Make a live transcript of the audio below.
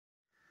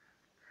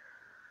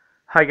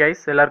Hi guys,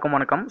 எல்லாருக்கும்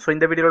வணக்கம். So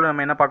இந்த வீடியோவில்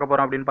நம்ம என்ன பார்க்க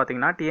போகிறோம் அப்படின்னு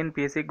பார்த்தீங்கன்னா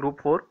TNPSC Group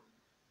 4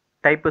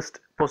 டைப்பிஸ்ட்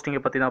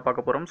போஸ்டிங்கை பற்றி தான்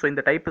பார்க்க போகிறோம். ஸோ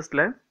இந்த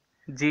டைப்பிஸ்ட்டில்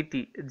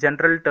ஜிடி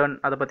ஜென்ரல் டர்ன்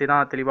அதை பற்றி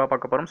தான் தெளிவாக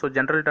பார்க்க போகிறோம். ஸோ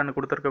ஜென்ரல் டர்ன்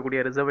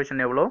கொடுத்துருக்கக்கூடிய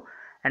ரிசர்வேஷன் எவ்வளோ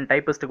அண்ட்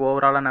டைப்பிஸ்ட்டுக்கு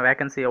ஓவராலான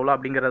வேகன்சி எவ்வளோ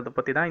அப்படிங்கிறத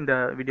பற்றி தான் இந்த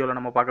வீடியோவில்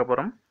நம்ம பார்க்க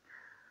போகிறோம்.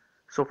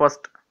 So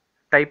first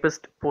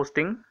typist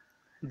posting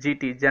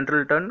GT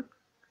general turn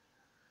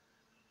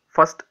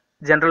first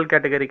general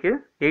கேட்டகரிக்கு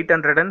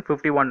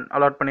 851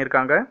 அலாட்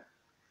பண்ணியிருக்காங்க.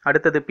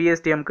 அடுத்தது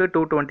பிஎஸ்டிஎம்க்கு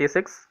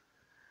 226,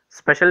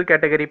 ஸ்பெஷல்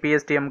கேட்டகரி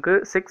பிஎஸ்டிஎம்க்கு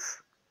 6,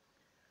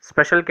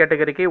 ஸ்பெஷல்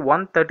கேட்டகரிக்கு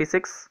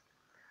 136.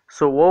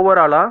 ஸோ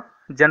ஓவராலாக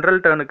ஜென்ரல்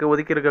டர்னுக்கு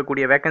ஒதுக்கி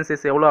இருக்கக்கூடிய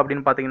வேகன்சிஸ் எவ்வளோ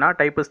அப்படின்னு பார்த்தீங்கன்னா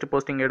டைப்பிஸ்ட்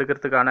போஸ்டிங்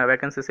எடுக்கிறதுக்கான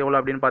வேகன்சிஸ் எவ்வளோ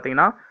அப்படின்னு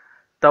பார்த்தீங்கன்னா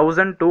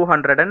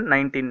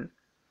 1219.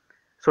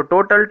 ஸோ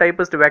டோட்டல்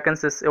டைப்பிஸ்ட்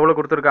வேகன்சிஸ் எவ்வளோ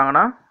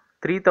கொடுத்துருக்காங்கன்னா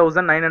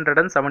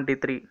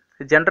 3973.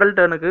 ஜென்ரல்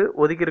டர்னுக்கு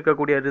ஒதுக்கி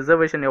இருக்கக்கூடிய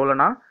ரிசர்வேஷன்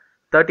எவ்வளோனா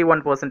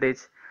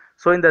 31%.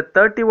 ஸோ இந்த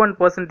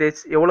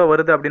 31% எவ்வளோ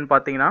வருது அப்படின்னு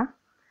பார்த்தீங்கன்னா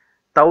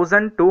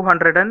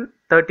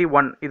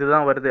 1231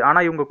 இதுதான் வருது.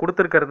 ஆனால் இவங்க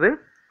கொடுத்துருக்கிறது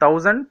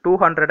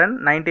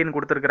 1219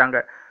 கொடுத்துருக்குறாங்க.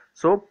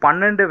 ஸோ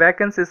 12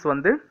 வேகன்சிஸ்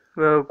வந்து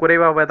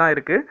குறைவாகவே தான்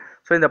இருக்குது.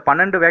 ஸோ இந்த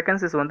 12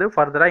 வேகன்சிஸ் வந்து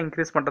ஃபர்தராக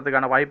இன்க்ரீஸ்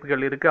பண்ணுறதுக்கான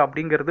வாய்ப்புகள் இருக்குது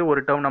அப்படிங்கிறது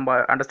ஒரு டேர்ம் நம்ம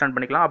அண்டர்ஸ்டாண்ட்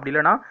பண்ணிக்கலாம். அப்படி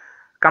இல்லைனா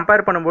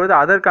கம்பேர் பண்ணும்போது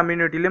அதர்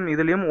கம்யூனிட்டிலையும்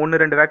இதுலேயும்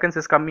 1-2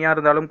 வேகன்சிஸ் கம்மியாக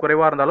இருந்தாலும்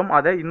குறைவாக இருந்தாலும்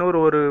அதை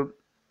இன்னொரு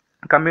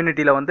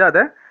கம்யூனிட்டியில் வந்து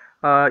அதை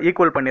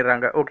ஈக்குவல்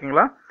பண்ணிடுறாங்க.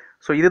 ஓகேங்களா?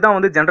 ஸோ இதுதான்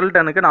வந்து ஜென்ரல்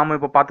டர்னுக்கு நாம்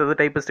இப்போ பார்த்தது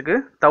டைப்பிஸ்ட்டுக்கு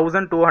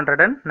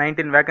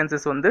 1219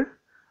 வேகன்சிஸ் வந்து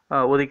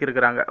ஒதுக்கி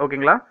இருக்கிறாங்க.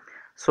 ஓகேங்களா?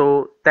 So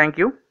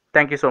thank you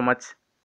so much.